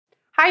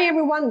Hi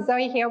everyone,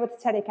 Zoe here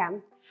with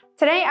Telycam.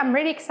 Today I'm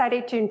really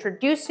excited to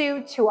introduce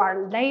you to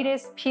our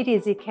latest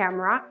PTZ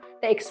camera,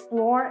 the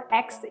Explore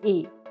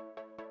XE.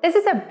 This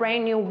is a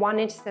brand new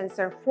 1-inch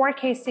sensor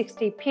 4K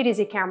 60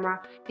 PTZ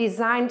camera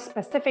designed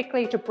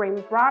specifically to bring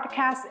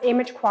broadcast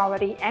image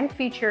quality and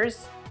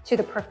features to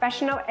the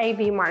professional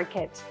AV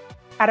market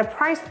at a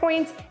price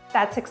point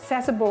that's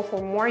accessible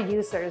for more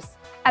users.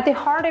 At the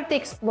heart of the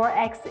Explore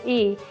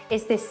XE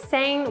is the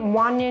same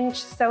 1-inch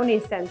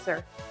Sony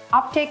sensor,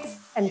 optics,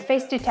 and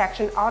phase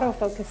detection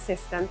autofocus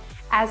system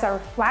as our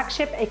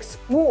flagship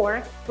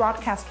Explore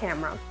broadcast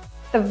camera,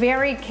 the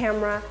very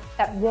camera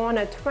that won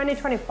a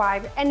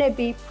 2025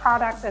 NAB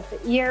Product of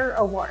the Year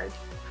award.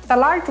 The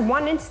large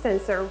 1-inch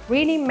sensor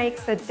really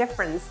makes a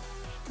difference.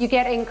 You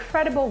get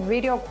incredible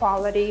video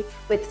quality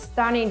with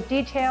stunning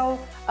detail,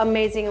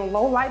 amazing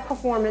low light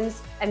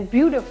performance, and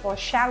beautiful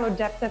shallow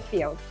depth of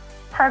field,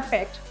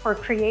 perfect for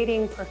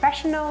creating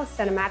professional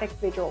cinematic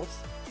visuals.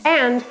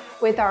 And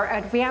with our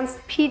advanced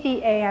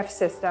PDAF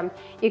system,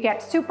 you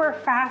get super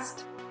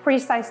fast,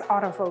 precise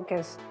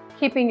autofocus,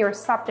 keeping your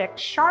subject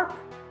sharp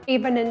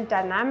even in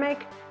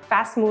dynamic,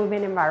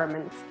 fast-moving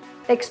environments.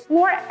 The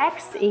Explore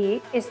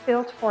XE is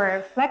built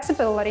for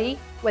flexibility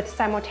with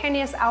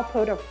simultaneous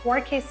output of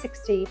 4K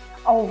 60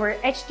 over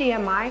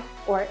HDMI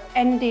or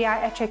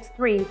NDI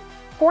HX3,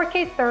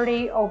 4K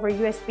 30 over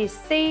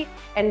USB-C,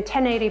 and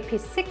 1080p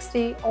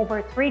 60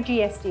 over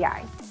 3G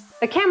SDI.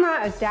 The camera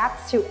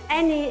adapts to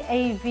any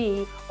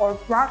AV or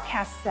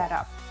broadcast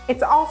setup.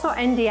 It's also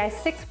NDI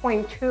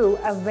 6.2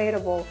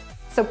 available,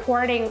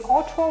 supporting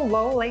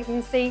ultra-low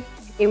latency,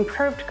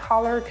 improved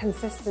color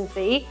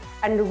consistency,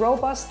 and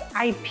robust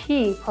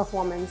IP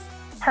performance,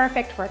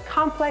 perfect for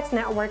complex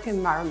network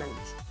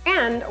environments.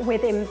 And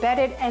with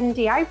embedded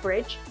NDI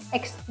Bridge,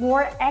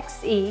 Explore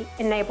XE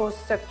enables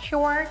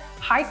secure,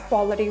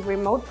 high-quality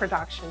remote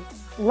production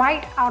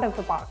right out of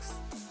the box.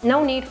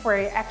 No need for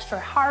extra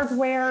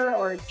hardware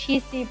or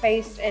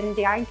PC-based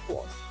NDI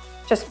tools.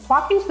 Just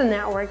plug into the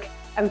network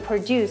and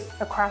produce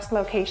across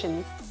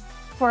locations.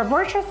 For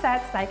virtual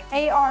sets like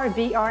AR,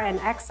 VR, and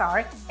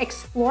XR,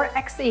 Explore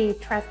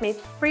XE transmits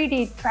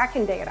 3D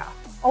tracking data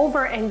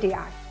over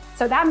NDI.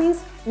 So that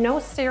means no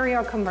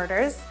serial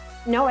converters,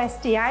 no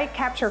SDI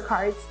capture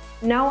cards,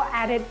 no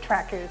added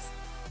trackers.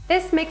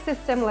 This makes it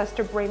seamless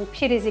to bring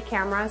PTZ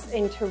cameras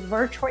into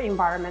virtual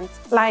environments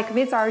like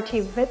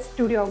VizRT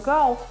VidStudio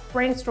Go,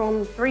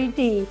 Brainstorm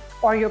 3D,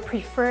 or your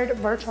preferred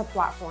virtual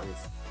platforms.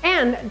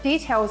 And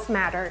details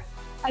matter.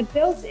 A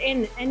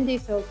built-in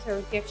ND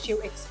filter gives you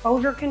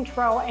exposure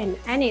control in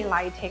any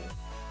lighting.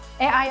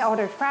 AI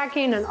auto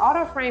tracking and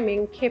auto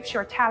framing keeps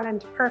your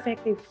talent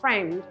perfectly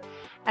framed.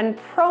 And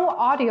pro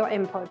audio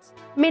inputs,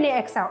 mini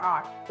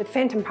XLR with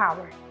phantom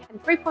power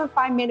and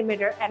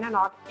 3.5mm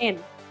analog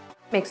in,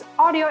 makes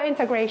audio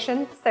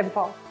integration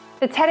simple.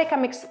 The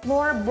Telycam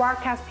Explore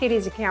broadcast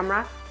PTZ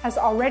camera has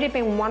already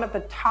been one of the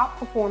top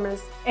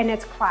performers in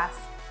its class.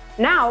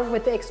 Now,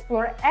 with the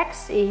Explore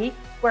XE,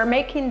 we're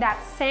making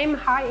that same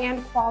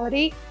high-end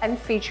quality and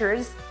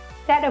features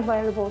set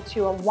available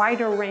to a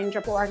wider range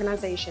of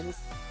organizations,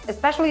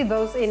 especially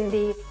those in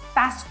the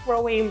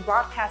fast-growing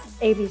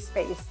broadcast AV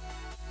space.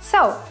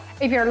 So,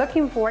 if you're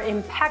looking for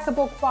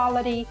impeccable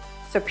quality,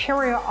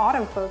 superior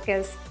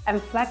autofocus,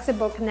 and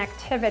flexible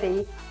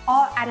connectivity,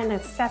 all at an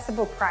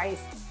accessible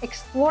price,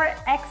 Explore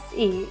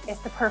XE is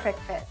the perfect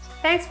fit.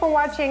 Thanks for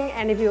watching,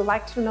 and if you'd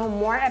like to know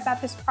more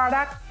about this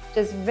product,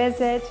 just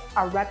visit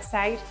our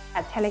website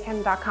at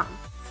telycam.com.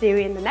 See you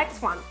in the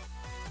next one.